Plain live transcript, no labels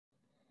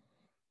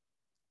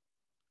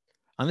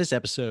On this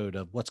episode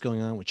of What's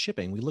Going On with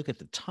Shipping, we look at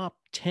the top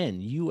 10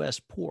 U.S.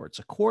 ports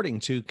according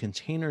to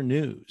Container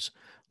News,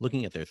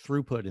 looking at their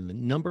throughput and the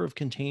number of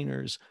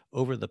containers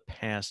over the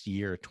past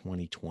year,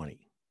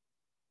 2020.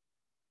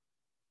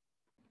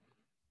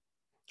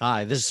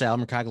 Hi, this is Sal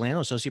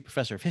Mercogliano, Associate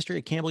Professor of History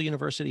at Campbell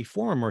University,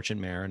 former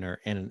merchant mariner,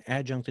 and an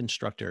adjunct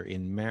instructor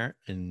in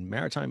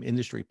maritime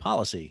industry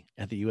policy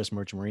at the U.S.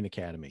 Merchant Marine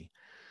Academy.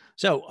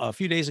 So, a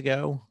few days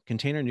ago,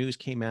 Container News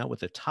came out with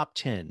the top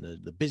 10,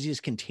 the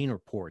busiest container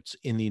ports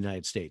in the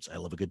United States. I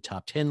love a good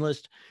top 10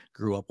 list.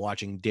 Grew up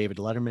watching David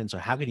Letterman, so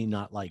how could you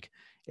not like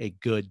a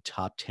good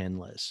top 10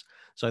 list?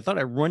 So, I thought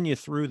I'd run you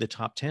through the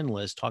top 10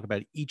 list, talk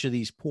about each of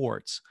these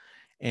ports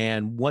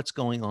and what's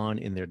going on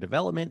in their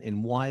development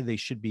and why they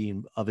should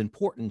be of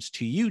importance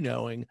to you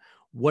knowing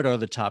what are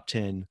the top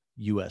 10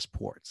 U.S.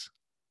 ports.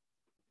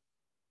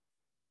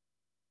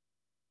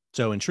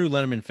 So in true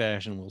Letterman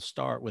fashion, we'll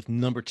start with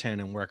number 10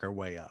 and work our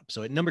way up.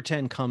 So at number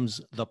 10 comes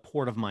the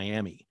Port of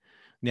Miami.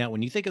 Now,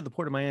 when you think of the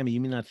Port of Miami,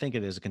 you may not think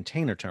of it as a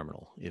container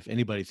terminal. If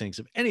anybody thinks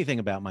of anything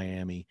about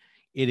Miami,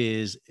 it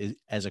is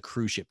as a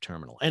cruise ship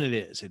terminal. And it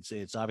is.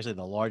 It's obviously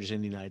the largest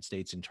in the United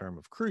States in terms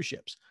of cruise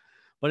ships.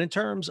 But in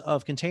terms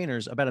of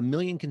containers, about 1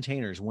 million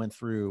containers went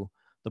through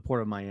the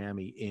Port of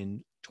Miami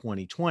in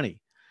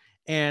 2020.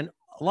 And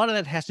a lot of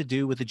that has to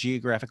do with the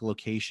geographic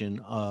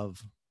location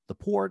of the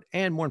port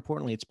and, more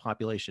importantly, its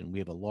population. We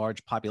have a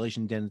large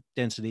population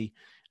density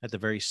at the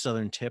very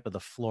southern tip of the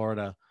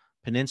Florida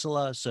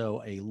peninsula,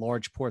 so a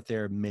large port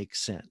there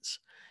makes sense.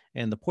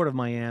 And the Port of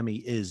Miami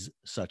is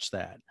such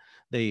that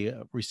they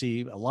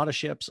receive a lot of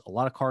ships, a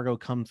lot of cargo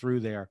come through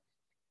there,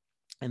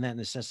 and that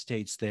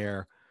necessitates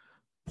their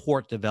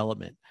port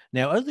development.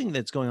 Now, other thing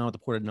that's going on with the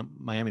Port of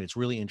Miami that's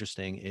really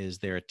interesting is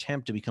their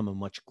attempt to become a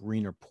much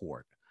greener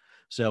port.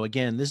 So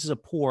again, this is a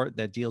port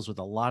that deals with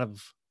a lot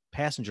of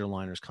passenger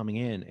liners coming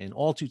in, and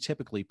all too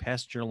typically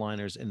passenger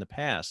liners in the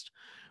past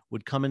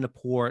would come into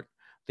port.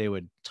 They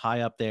would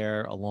tie up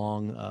there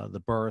along the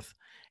berth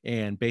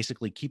and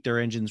basically keep their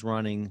engines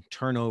running,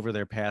 turn over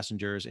their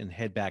passengers, and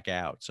head back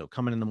out. So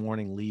come in the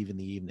morning, leave in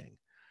the evening.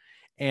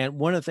 And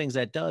one of the things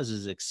that does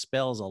is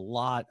expels a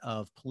lot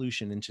of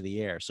pollution into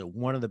the air. So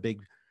one of the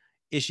big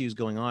issues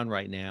going on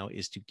right now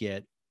is to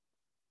get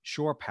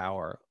shore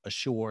power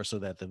ashore so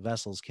that the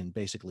vessels can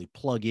basically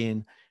plug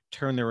in,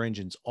 turn their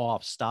engines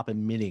off, stop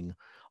emitting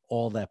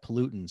all that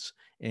pollutants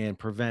and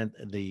prevent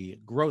the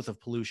growth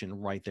of pollution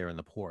right there in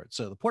the port.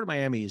 So the Port of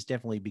Miami is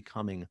definitely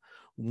becoming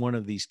one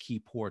of these key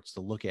ports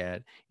to look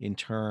at in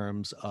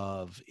terms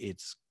of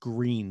its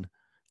green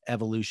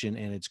evolution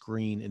and its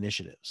green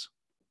initiatives.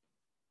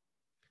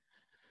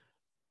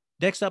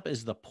 Next up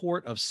is the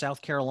Port of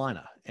South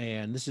Carolina.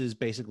 And this is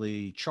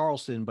basically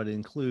Charleston, but it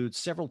includes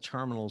several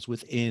terminals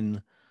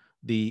within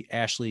the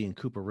Ashley and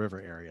Cooper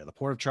River area. The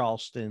Port of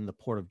Charleston, the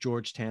Port of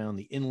Georgetown,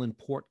 the Inland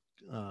Port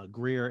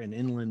Greer, and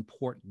Inland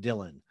Port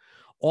Dillon.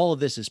 All of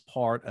this is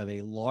part of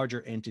a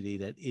larger entity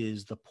that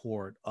is the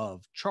Port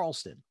of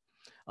Charleston.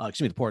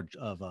 The Port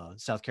of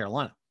South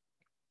Carolina.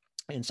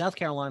 And South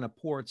Carolina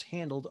ports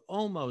handled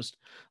almost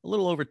a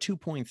little over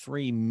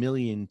 2.3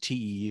 million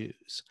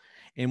TEUs.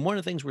 And one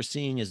of the things we're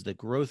seeing is the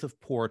growth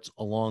of ports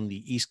along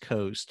the East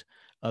Coast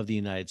of the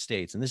United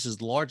States. And this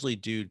is largely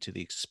due to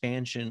the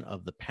expansion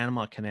of the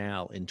Panama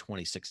Canal in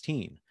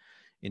 2016.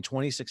 In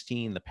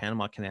 2016, the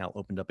Panama Canal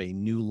opened up a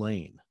new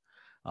lane.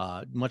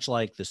 Much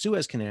like the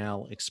Suez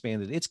Canal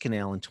expanded its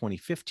canal in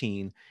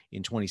 2015,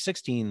 in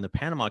 2016, the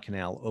Panama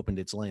Canal opened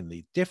its lane.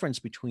 The difference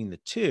between the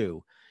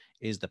two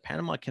is the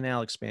Panama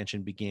Canal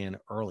expansion began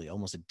early,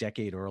 almost a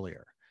decade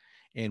earlier.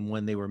 And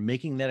when they were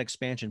making that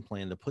expansion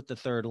plan to put the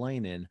third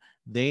lane in,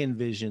 they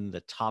envisioned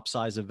the top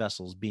size of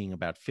vessels being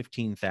about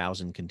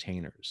 15,000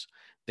 containers.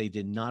 They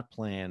did not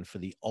plan for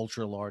the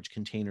ultra large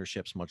container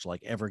ships, much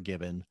like Ever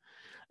Given,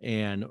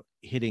 and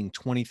hitting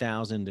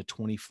 20,000 to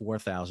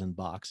 24,000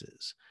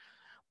 boxes.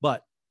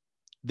 But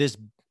this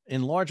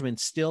enlargement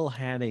still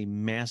had a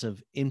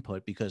massive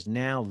input because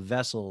now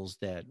vessels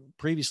that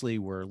previously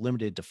were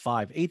limited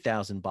to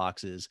 8,000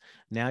 boxes,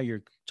 now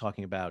you're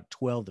talking about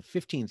 12 to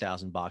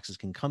 15,000 boxes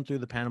can come through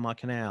the Panama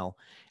Canal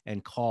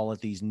and call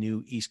at these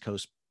new East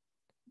Coast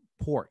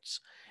ports.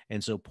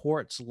 And so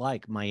ports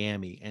like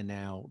Miami and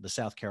now the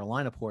South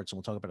Carolina ports, and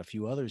we'll talk about a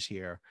few others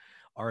here,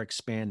 are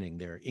expanding.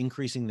 They're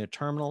increasing their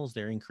terminals.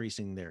 They're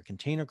increasing their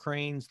container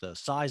cranes, the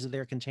size of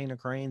their container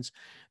cranes.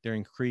 They're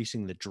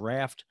increasing the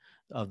draft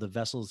of the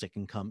vessels that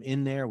can come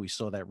in there. We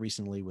saw that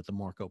recently with the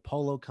Marco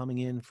Polo coming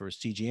in for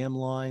CGM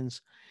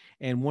lines.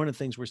 And one of the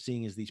things we're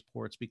seeing is these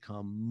ports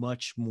become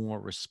much more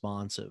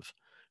responsive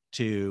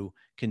to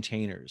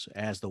containers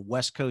as the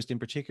West Coast in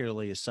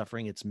particularly is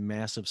suffering its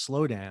massive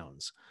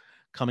slowdowns.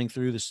 Coming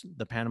through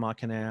the Panama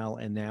Canal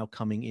and now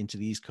coming into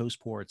the East Coast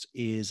ports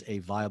is a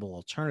viable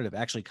alternative.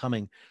 Actually,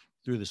 coming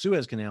through the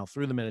Suez Canal,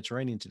 through the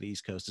Mediterranean to the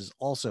East Coast is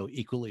also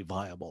equally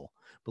viable,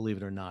 believe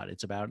it or not.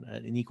 It's about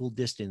an equal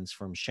distance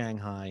from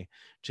Shanghai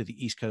to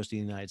the East Coast of the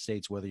United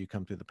States, whether you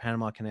come through the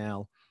Panama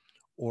Canal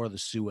or the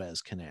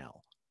Suez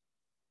Canal.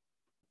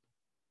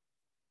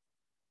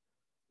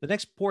 The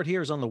next port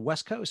here is on the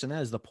West Coast, and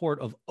that is the port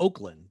of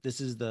Oakland.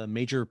 This is the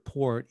major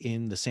port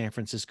in the San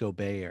Francisco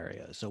Bay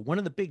Area. So, one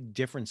of the big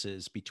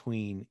differences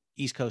between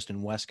East Coast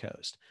and West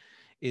Coast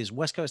is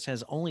West Coast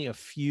has only a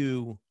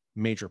few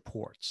major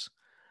ports,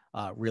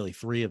 really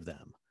three of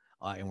them.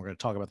 And we're going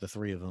to talk about the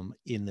three of them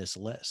in this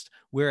list.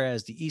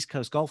 Whereas the East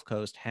Coast Gulf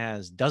Coast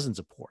has dozens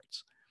of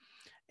ports.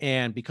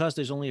 And because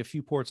there's only a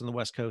few ports on the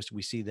West Coast,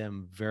 we see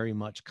them very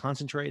much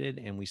concentrated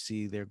and we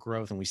see their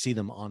growth and we see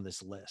them on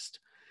this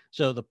list.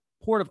 So the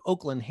Port of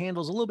Oakland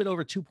handles a little bit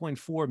over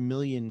 2.4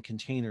 million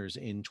containers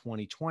in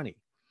 2020.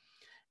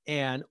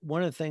 And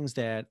one of the things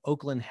that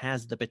Oakland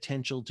has the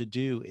potential to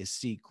do is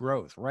see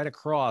growth. Right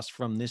across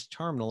from this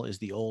terminal is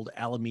the old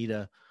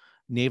Alameda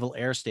Naval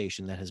Air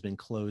Station that has been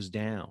closed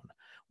down.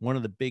 One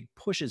of the big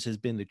pushes has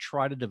been to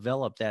try to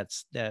develop that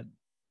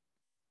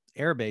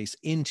airbase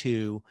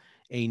into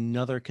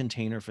another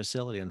container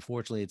facility.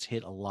 Unfortunately, it's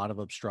hit a lot of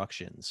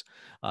obstructions.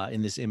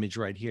 In this image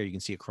right here, you can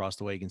see across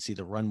the way, you can see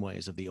the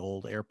runways of the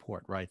old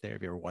airport right there.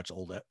 If you ever watch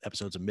old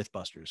episodes of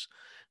Mythbusters,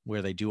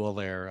 where they do all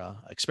their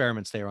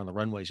experiments there on the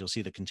runways, you'll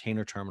see the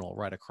container terminal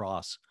right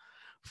across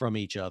from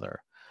each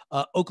other.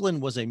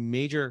 Oakland was a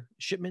major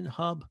shipment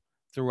hub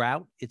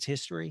throughout its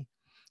history.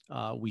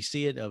 We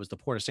see it was the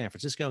port of San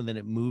Francisco, and then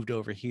it moved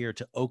over here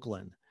to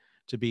Oakland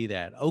to be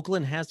that.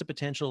 Oakland has the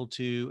potential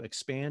to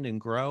expand and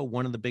grow.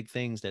 One of the big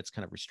things that's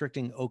kind of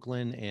restricting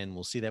Oakland, and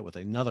we'll see that with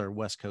another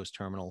West Coast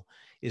terminal,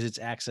 is its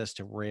access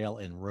to rail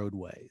and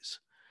roadways.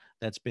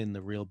 That's been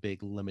the real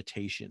big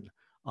limitation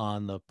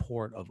on the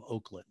port of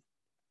Oakland,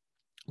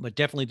 but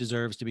definitely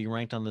deserves to be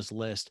ranked on this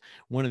list.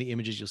 One of the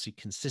images you'll see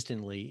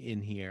consistently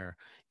in here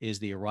is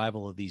the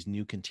arrival of these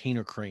new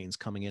container cranes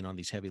coming in on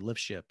these heavy lift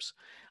ships.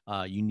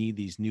 You need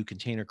these new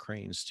container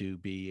cranes to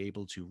be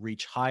able to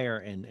reach higher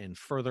and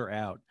further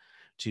out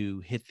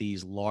to hit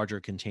these larger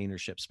container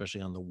ships,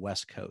 especially on the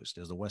West Coast.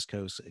 As the West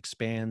Coast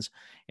expands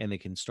and they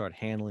can start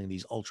handling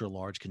these ultra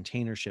large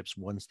container ships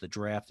once the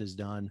draft is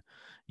done,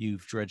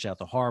 you've dredged out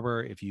the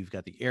harbor. If you've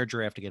got the air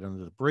draft to get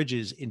under the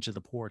bridges into the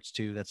ports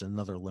too, that's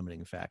another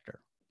limiting factor.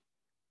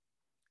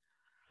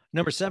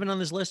 Number 7 on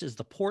this list is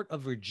the Port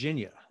of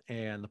Virginia.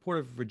 And the Port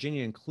of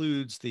Virginia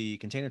includes the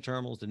container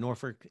terminals, the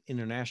Norfolk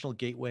International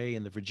Gateway,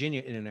 and the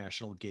Virginia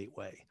International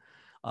Gateway.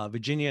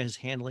 Virginia is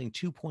handling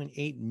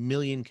 2.8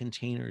 million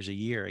containers a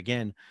year.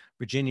 Again,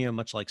 Virginia,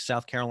 much like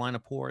South Carolina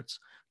ports,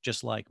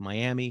 just like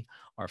Miami,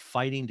 are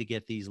fighting to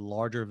get these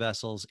larger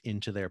vessels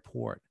into their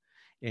port.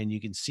 And you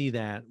can see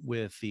that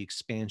with the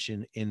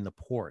expansion in the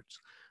ports.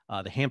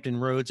 The Hampton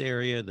Roads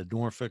area, the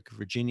Norfolk,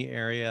 Virginia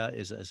area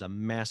is a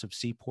massive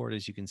seaport,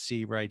 as you can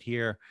see right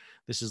here.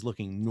 This is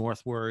looking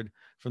northward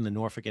from the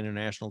Norfolk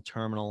International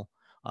Terminal.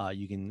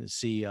 You can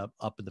see up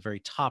at the very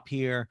top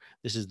here,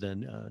 this is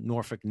the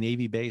Norfolk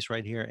Navy base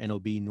right here,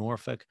 NOB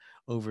Norfolk.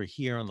 Over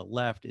here on the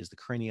left is the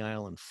Craney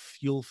Island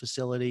Fuel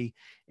Facility.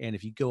 And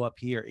if you go up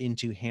here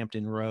into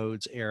Hampton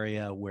Roads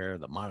area where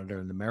the Monitor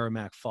and the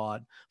Merrimack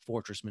fought,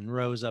 Fortress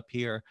Monroe's up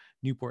here,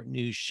 Newport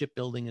News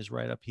Shipbuilding is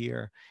right up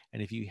here.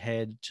 And if you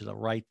head to the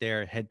right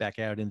there, head back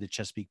out into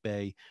Chesapeake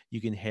Bay,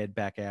 you can head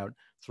back out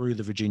through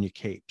the Virginia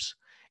Capes.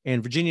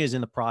 And Virginia is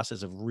in the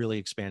process of really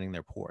expanding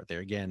their port.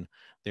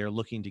 They're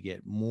looking to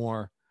get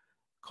more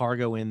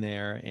cargo in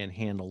there and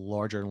handle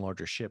larger and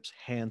larger ships,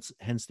 hence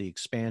the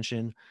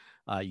expansion.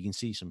 You can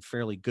see some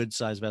fairly good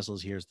sized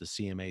vessels. Here's the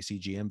CMA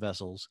CGM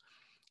vessels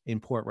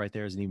in port right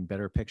there is an even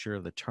better picture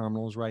of the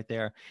terminals right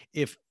there.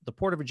 If the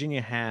Port of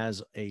Virginia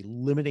has a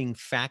limiting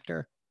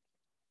factor,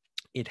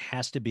 it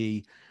has to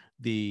be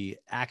the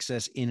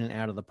access in and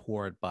out of the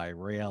port by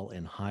rail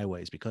and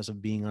highways. Because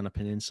of being on a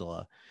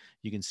peninsula,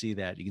 you can see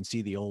that. You can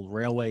see the old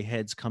railway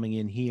heads coming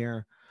in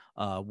here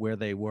where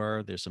they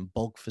were. There's some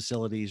bulk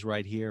facilities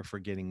right here for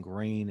getting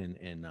grain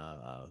and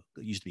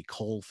it used to be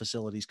coal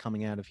facilities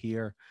coming out of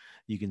here.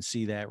 You can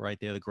see that right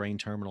there, the grain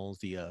terminals,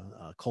 the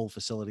coal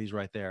facilities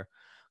right there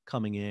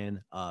coming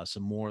in,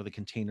 some more of the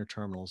container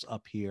terminals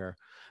up here,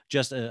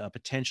 just a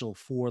potential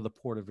for the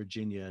Port of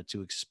Virginia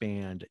to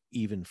expand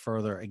even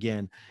further.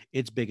 Again,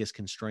 its biggest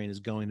constraint is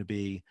going to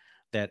be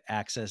that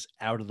access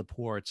out of the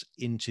ports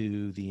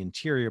into the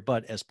interior.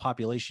 But as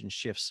population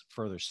shifts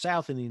further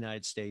south in the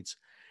United States,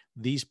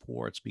 these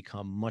ports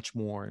become much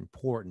more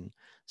important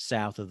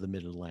south of the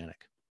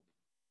Mid-Atlantic.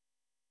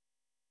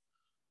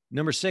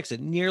 Number 6, at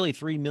nearly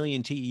 3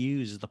 million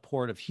TEUs, is the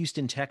port of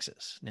Houston,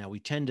 Texas. Now, we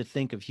tend to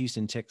think of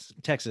Houston,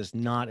 Texas,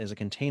 not as a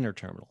container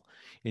terminal.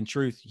 In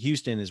truth,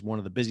 Houston is one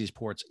of the busiest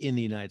ports in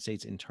the United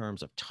States in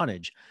terms of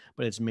tonnage,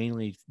 but it's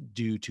mainly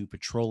due to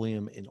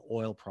petroleum and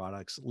oil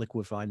products,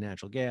 liquefied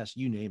natural gas,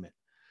 you name it.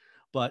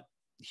 But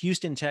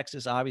Houston,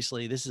 Texas,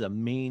 obviously, this is a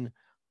main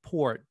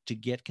port to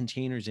get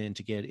containers in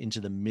to get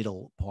into the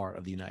middle part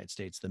of the United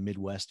States, the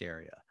Midwest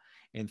area.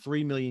 And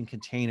 3 million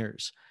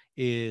containers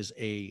is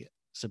a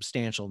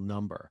substantial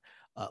number.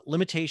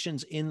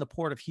 Limitations in the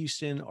port of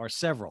Houston are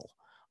several.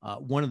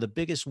 One of the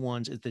biggest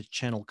ones is the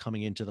channel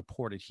coming into the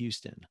port at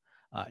Houston.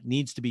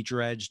 Needs to be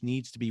dredged,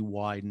 needs to be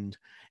widened.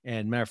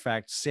 And matter of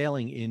fact,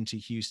 sailing into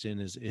Houston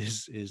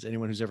is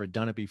anyone who's ever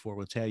done it before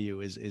will tell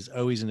you is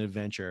always an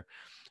adventure.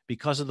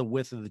 Because of the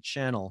width of the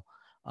channel,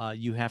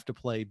 you have to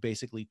play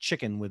basically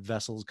chicken with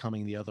vessels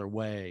coming the other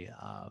way.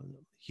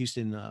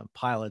 Houston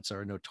pilots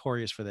are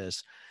notorious for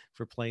this,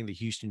 for playing the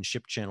Houston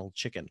ship channel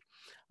chicken.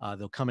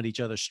 They'll come at each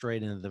other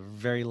straight, and at the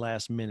very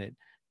last minute,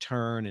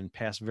 turn and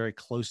pass very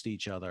close to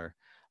each other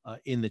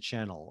in the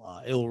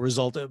channel. It will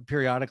result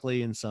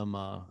periodically in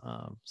some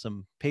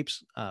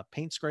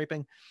paint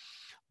scraping,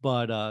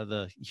 but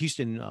the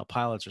Houston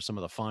pilots are some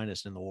of the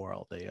finest in the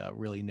world. They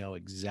really know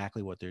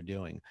exactly what they're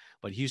doing.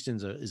 But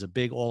Houston's is a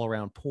big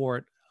all-around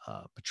port.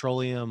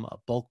 Petroleum,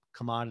 bulk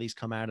commodities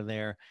come out of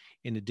there,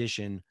 in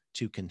addition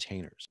to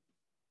containers.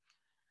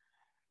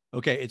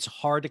 Okay, it's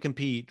hard to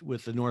compete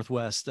with the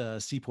Northwest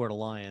Seaport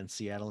Alliance,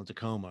 Seattle and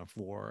Tacoma,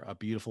 for a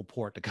beautiful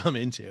port to come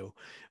into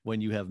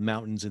when you have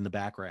mountains in the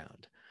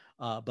background.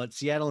 But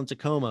Seattle and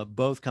Tacoma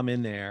both come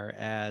in there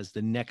as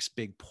the next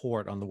big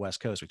port on the West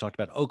Coast. We talked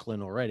about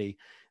Oakland already.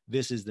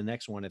 This is the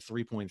next one at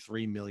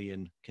 3.3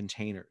 million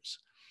containers.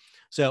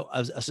 So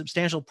a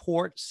substantial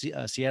port,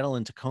 Seattle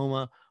and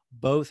Tacoma,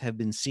 both have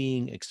been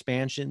seeing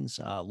expansions,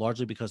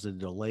 largely because of the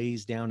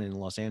delays down in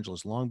Los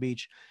Angeles, Long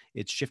Beach.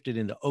 It's shifted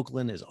into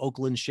Oakland. As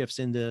Oakland shifts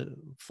into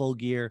full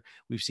gear,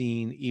 we've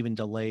seen even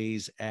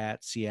delays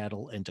at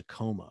Seattle and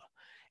Tacoma.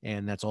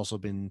 And that's also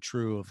been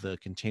true of the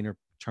container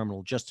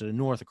terminal just to the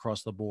north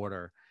across the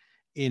border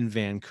in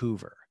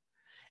Vancouver.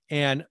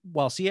 And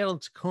while Seattle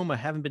and Tacoma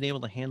haven't been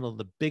able to handle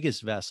the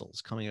biggest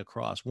vessels coming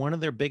across, one of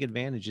their big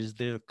advantages,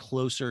 they're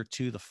closer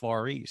to the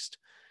Far East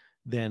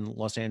than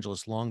Los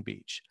Angeles, Long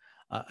Beach.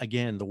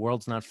 Again, the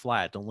world's not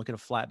flat. Don't look at a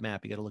flat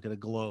map. You got to look at a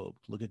globe.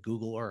 Look at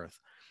Google Earth.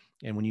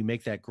 And when you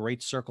make that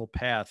great circle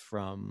path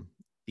from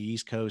the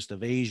east coast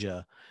of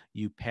Asia,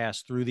 you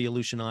pass through the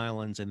Aleutian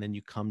Islands, and then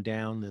you come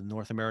down the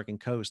North American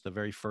coast. The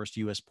very first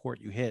U.S.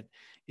 port you hit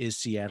is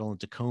Seattle and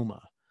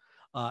Tacoma.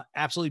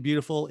 Absolutely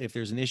beautiful. If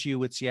there's an issue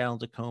with Seattle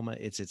and Tacoma,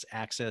 it's its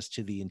access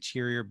to the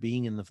interior,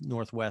 being in the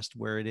Northwest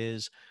where it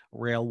is.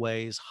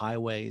 Railways,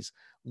 highways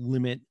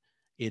limit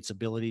its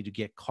ability to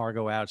get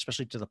cargo out,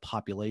 especially to the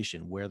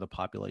population, where the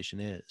population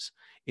is.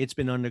 It's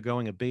been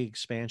undergoing a big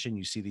expansion.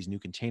 You see these new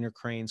container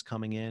cranes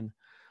coming in.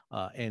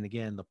 And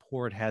again, the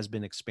port has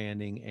been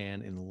expanding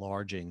and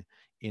enlarging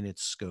in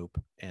its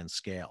scope and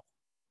scale.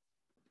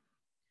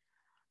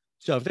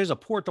 So if there's a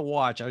port to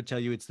watch, I would tell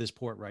you it's this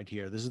port right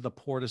here. This is the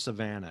Port of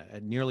Savannah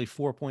at nearly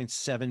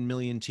 4.7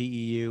 million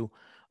TEU.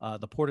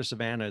 The Port of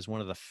Savannah is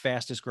one of the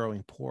fastest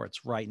growing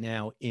ports right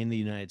now in the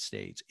United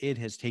States. It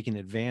has taken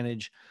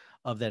advantage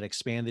of that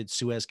expanded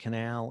Suez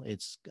Canal.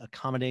 It's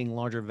accommodating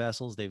larger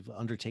vessels. They've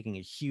undertaken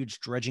a huge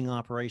dredging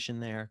operation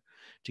there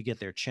to get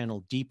their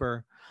channel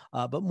deeper.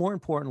 But more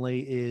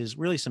importantly is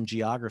really some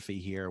geography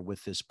here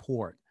with this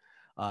port.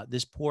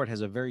 This port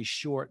has a very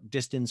short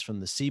distance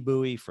from the sea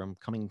buoy, from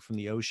coming from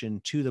the ocean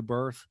to the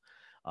berth.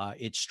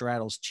 It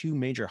straddles two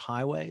major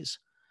highways,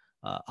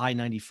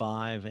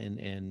 I-95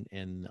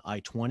 and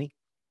I-20.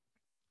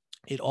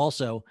 It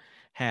also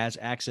has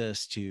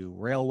access to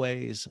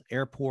railways,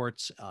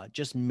 airports,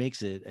 just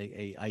makes it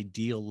a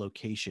ideal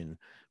location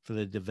for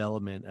the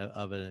development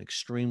of an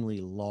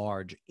extremely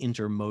large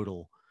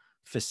intermodal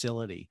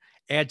facility.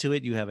 Add to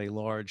it, you have a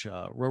large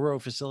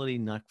railroad facility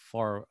not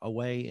far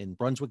away in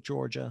Brunswick,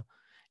 Georgia.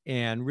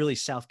 And really,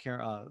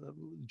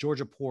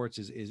 Georgia ports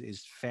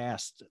is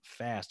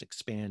fast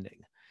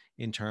expanding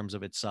in terms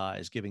of its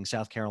size, giving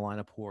South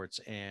Carolina ports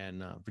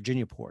and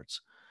Virginia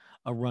ports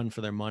a run for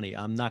their money.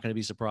 I'm not going to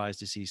be surprised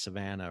to see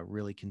Savannah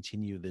really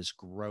continue this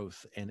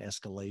growth and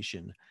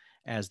escalation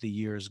as the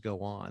years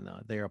go on.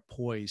 They are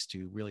poised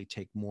to really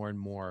take more and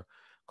more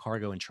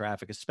cargo and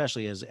traffic,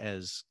 especially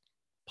as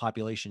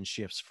population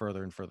shifts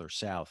further and further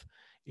south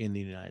in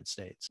the United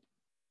States.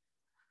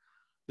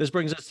 This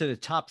brings us to the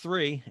top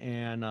three,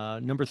 and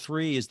number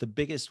three is the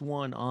biggest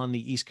one on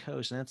the East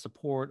Coast, and that's the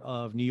port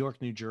of New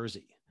York, New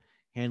Jersey,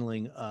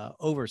 handling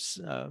over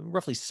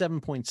roughly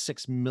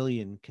 7.6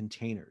 million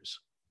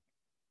containers.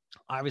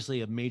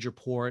 Obviously, a major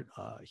port,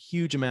 a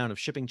huge amount of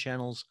shipping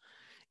channels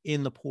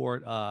in the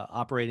port,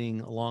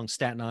 operating along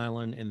Staten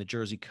Island and the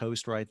Jersey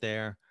coast right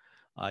there.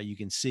 You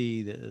can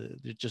see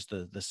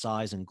the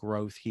size and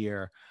growth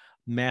here.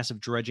 Massive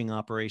dredging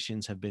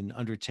operations have been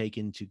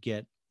undertaken to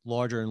get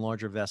larger and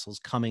larger vessels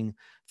coming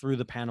through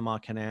the Panama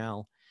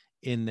Canal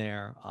in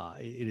there.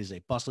 It is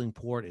a bustling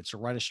port. It's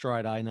right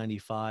astride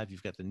I-95.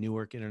 You've got the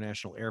Newark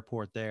International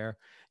Airport there.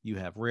 You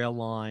have rail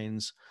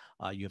lines.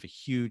 You have a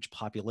huge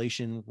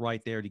population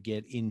right there to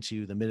get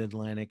into the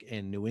Mid-Atlantic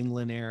and New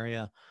England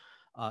area.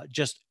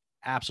 Just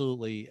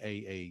absolutely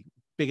a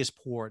biggest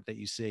port that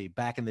you see.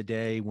 Back in the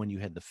day when you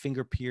had the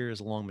finger piers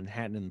along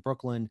Manhattan and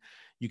Brooklyn,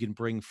 you can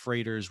bring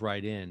freighters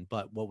right in.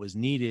 But what was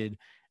needed,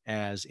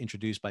 as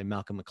introduced by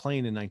Malcolm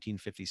McLean in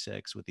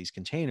 1956 with these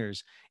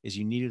containers, is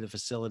you needed a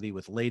facility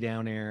with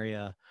laydown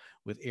area,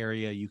 with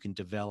area you can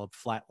develop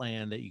flat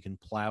land that you can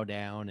plow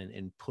down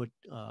and put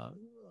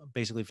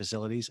basically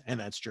facilities, and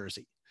that's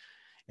Jersey.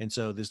 And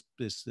so this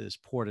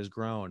port has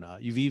grown.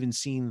 You've even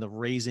seen the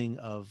raising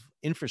of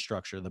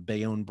infrastructure. The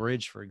Bayonne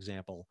Bridge, for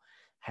example,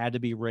 had to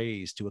be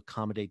raised to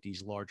accommodate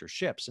these larger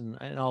ships. And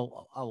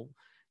I'll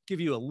give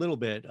you a little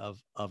bit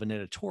of an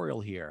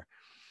editorial here.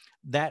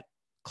 That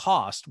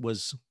cost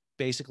was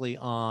basically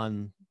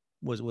on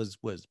was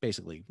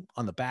basically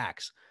on the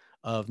backs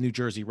of New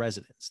Jersey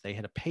residents. They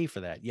had to pay for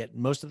that. Yet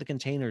most of the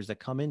containers that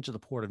come into the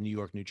port of New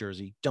York, New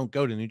Jersey don't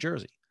go to New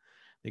Jersey.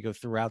 They go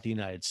throughout the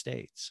United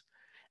States.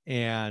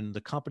 And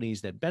the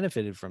companies that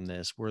benefited from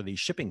this were the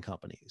shipping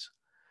companies.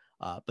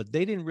 But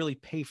they didn't really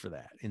pay for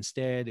that.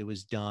 Instead, it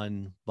was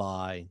done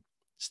by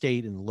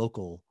state and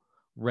local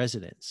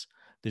residents.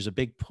 There's a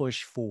big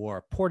push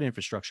for port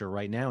infrastructure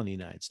right now in the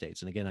United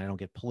States. And again, I don't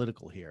get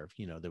political here.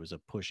 You know, there was a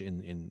push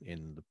in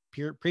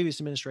the previous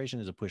administration.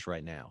 There's a push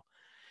right now.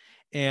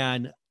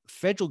 And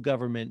federal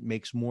government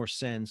makes more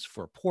sense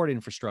for port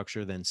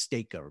infrastructure than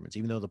state governments.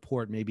 Even though the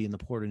port may be in the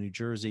port of New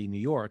Jersey, New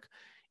York,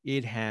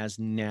 it has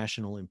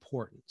national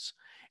importance.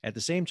 At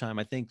the same time,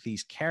 I think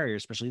these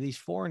carriers, especially these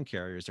foreign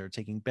carriers, are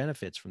taking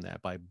benefits from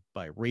that by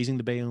raising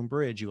the Bayonne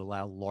Bridge. You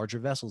allow larger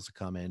vessels to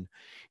come in,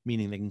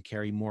 meaning they can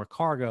carry more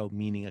cargo,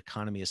 meaning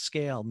economy of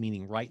scale,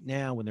 meaning right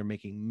now when they're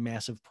making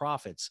massive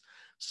profits,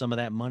 some of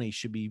that money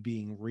should be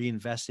being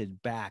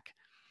reinvested back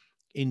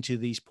into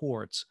these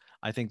ports.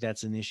 I think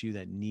that's an issue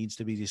that needs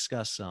to be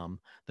discussed some.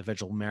 The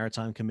Federal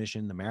Maritime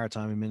Commission, the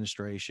Maritime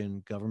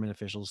Administration, government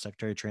officials,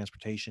 Secretary of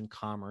Transportation,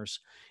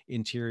 Commerce,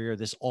 Interior,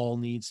 this all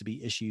needs to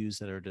be issues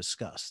that are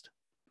discussed.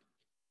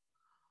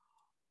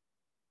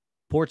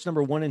 Ports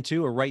number 1 and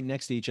 2 are right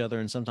next to each other,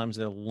 and sometimes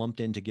they're lumped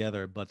in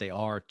together, but they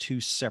are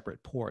two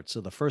separate ports. So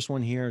the first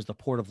one here is the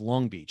Port of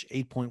Long Beach,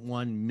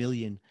 8.1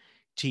 million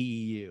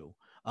TEU.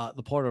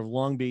 The Port of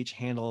Long Beach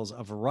handles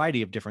a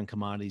variety of different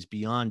commodities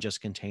beyond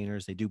just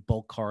containers. They do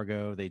bulk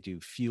cargo, they do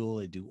fuel,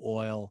 they do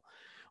oil,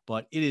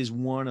 but it is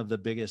one of the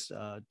biggest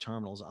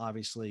terminals,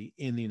 obviously,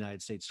 in the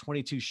United States.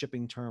 22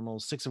 shipping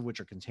terminals, 6 of which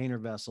are container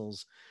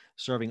vessels,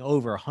 serving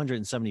over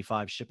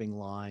 175 shipping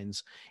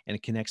lines, and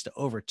it connects to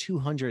over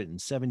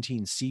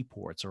 217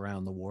 seaports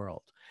around the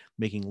world,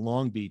 making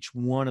Long Beach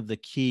one of the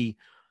key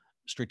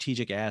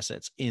strategic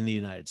assets in the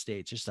United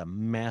States. Just a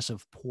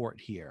massive port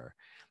here.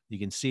 You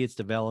can see its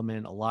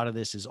development. A lot of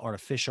this is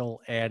artificial,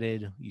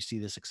 added. You see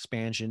this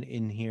expansion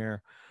in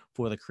here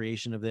for the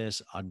creation of this.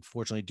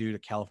 Unfortunately, due to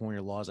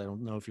California laws, I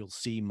don't know if you'll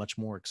see much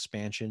more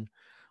expansion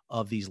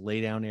of these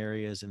laydown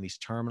areas and these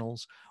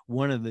terminals.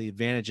 One of the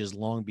advantages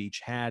Long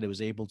Beach had, it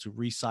was able to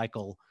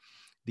recycle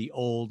the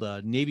old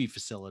Navy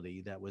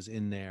facility that was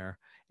in there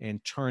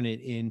and turn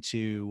it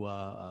into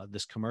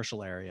this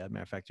commercial area.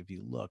 Matter of fact, if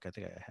you look, I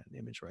think I had an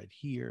image right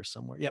here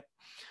somewhere. Yep.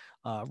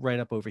 Right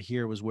up over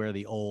here was where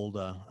the old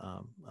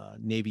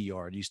Navy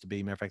yard used to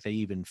be. Matter of fact, they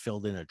even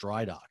filled in a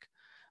dry dock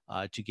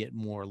to get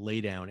more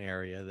laydown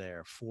area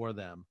there for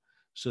them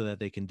so that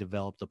they can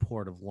develop the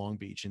port of Long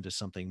Beach into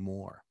something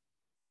more.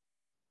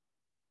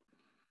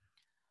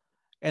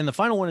 And the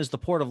final one is the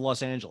Port of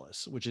Los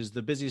Angeles, which is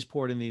the busiest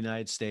port in the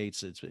United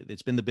States.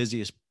 It's been the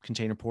busiest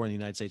container port in the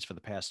United States for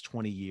the past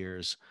 20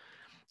 years.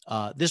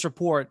 This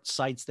report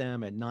cites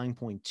them at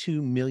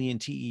 9.2 million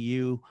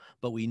TEU,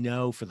 but we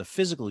know for the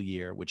physical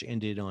year, which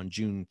ended on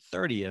June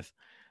 30th,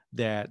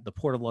 that the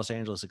Port of Los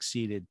Angeles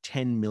exceeded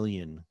 10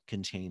 million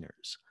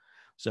containers.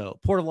 So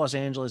Port of Los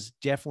Angeles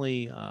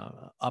definitely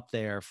up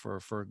there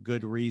for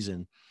good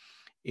reason.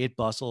 It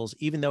bustles,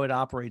 even though it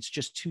operates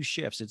just 2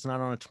 shifts. It's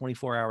not on a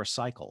 24-hour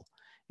cycle.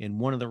 And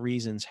one of the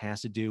reasons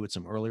has to do with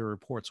some earlier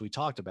reports we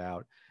talked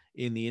about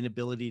in the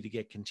inability to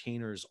get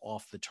containers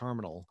off the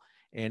terminal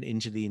and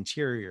into the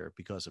interior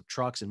because of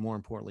trucks, and more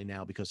importantly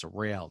now because of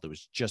rail. There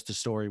was just a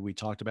story we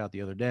talked about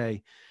the other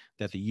day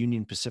that the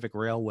Union Pacific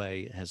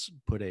Railway has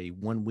put a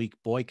 1-week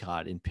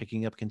boycott in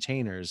picking up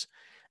containers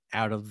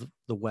out of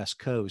the West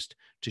Coast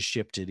to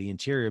ship to the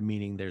interior,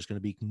 meaning there's going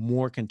to be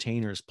more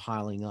containers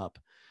piling up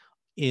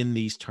in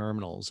these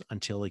terminals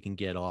until they can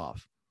get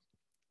off.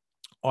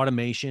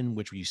 Automation,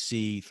 which you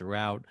see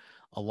throughout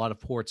a lot of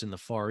ports in the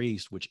Far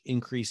East, which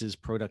increases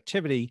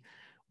productivity,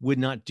 would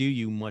not do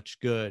you much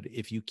good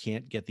if you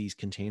can't get these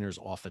containers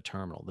off the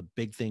terminal. The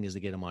big thing is to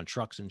get them on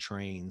trucks and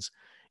trains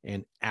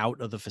and out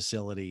of the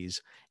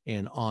facilities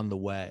and on the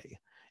way.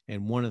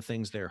 And one of the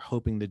things they're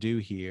hoping to do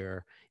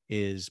here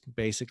is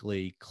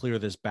basically clear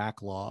this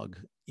backlog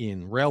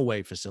in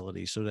railway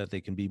facilities so that they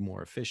can be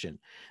more efficient.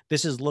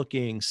 This is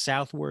looking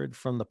southward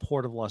from the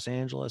Port of Los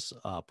Angeles.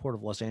 Port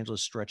of Los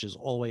Angeles stretches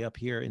all the way up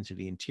here into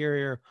the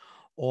interior,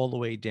 all the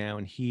way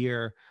down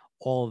here.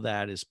 All of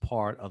that is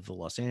part of the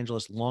Los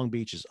Angeles. Long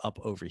Beach is up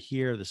over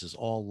here. This is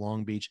all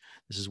Long Beach.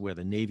 This is where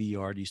the Navy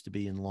Yard used to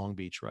be in Long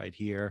Beach right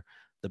here.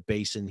 The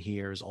basin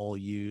here is all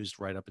used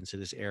right up into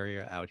this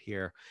area out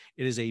here.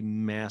 It is a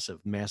massive,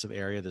 massive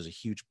area. There's a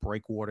huge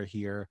breakwater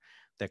here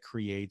that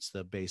creates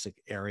the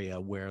basic area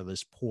where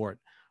this port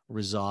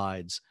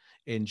resides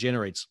and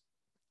generates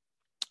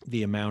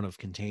the amount of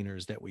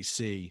containers that we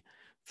see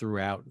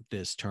throughout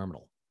this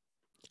terminal.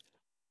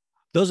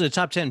 Those are the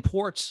top 10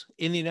 ports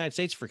in the United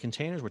States for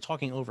containers. We're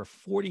talking over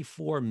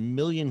 44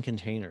 million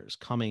containers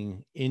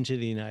coming into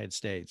the United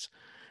States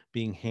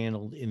being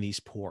handled in these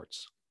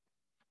ports.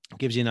 It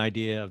gives you an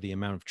idea of the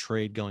amount of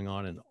trade going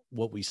on. And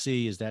what we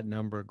see is that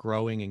number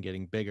growing and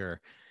getting bigger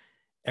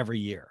every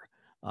year.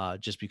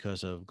 just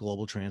because of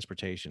global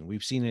transportation.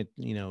 We've seen it,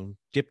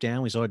 dip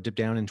down. We saw it dip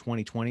down in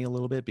 2020 a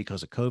little bit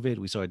because of COVID.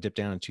 We saw it dip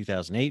down in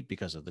 2008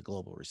 because of the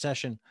global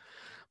recession.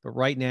 But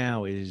right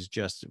now it is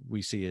just,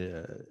 we see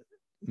a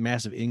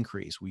massive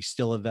increase. We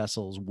still have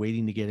vessels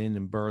waiting to get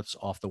in berths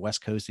off the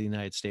west coast of the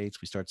United States.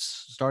 We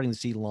starting to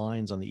see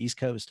lines on the East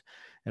Coast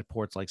at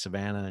ports like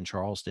Savannah and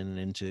Charleston and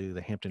into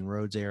the Hampton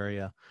Roads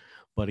area.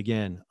 But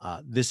again,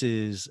 this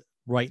is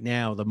right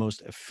now the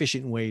most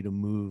efficient way to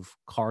move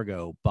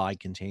cargo by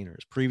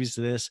containers. Previous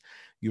to this,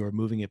 you were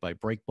moving it by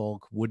break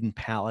bulk, wooden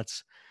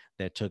pallets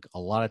that took a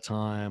lot of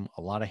time,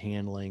 a lot of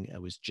handling.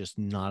 It was just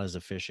not as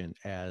efficient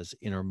as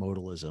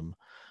intermodalism.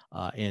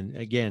 And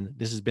again,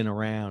 this has been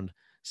around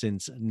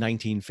since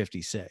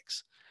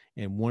 1956.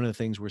 And one of the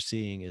things we're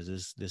seeing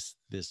is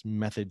this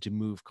method to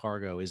move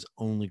cargo is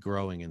only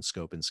growing in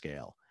scope and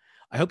scale.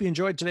 I hope you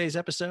enjoyed today's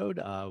episode.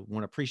 Want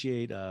to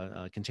appreciate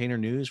Container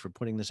News for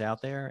putting this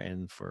out there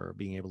and for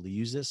being able to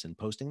use this and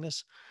posting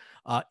this.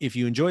 If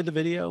you enjoyed the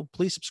video,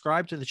 please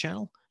subscribe to the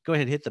channel. Go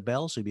ahead and hit the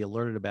bell so you'll be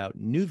alerted about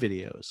new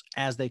videos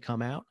as they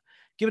come out.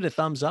 Give it a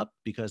thumbs up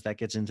because that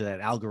gets into that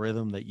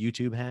algorithm that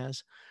YouTube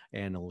has,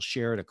 and it'll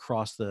share it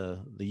across the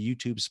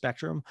YouTube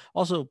spectrum.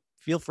 Also,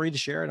 feel free to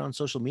share it on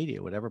social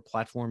media, whatever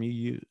platform you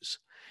use.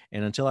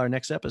 And until our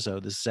next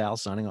episode, this is Sal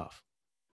signing off.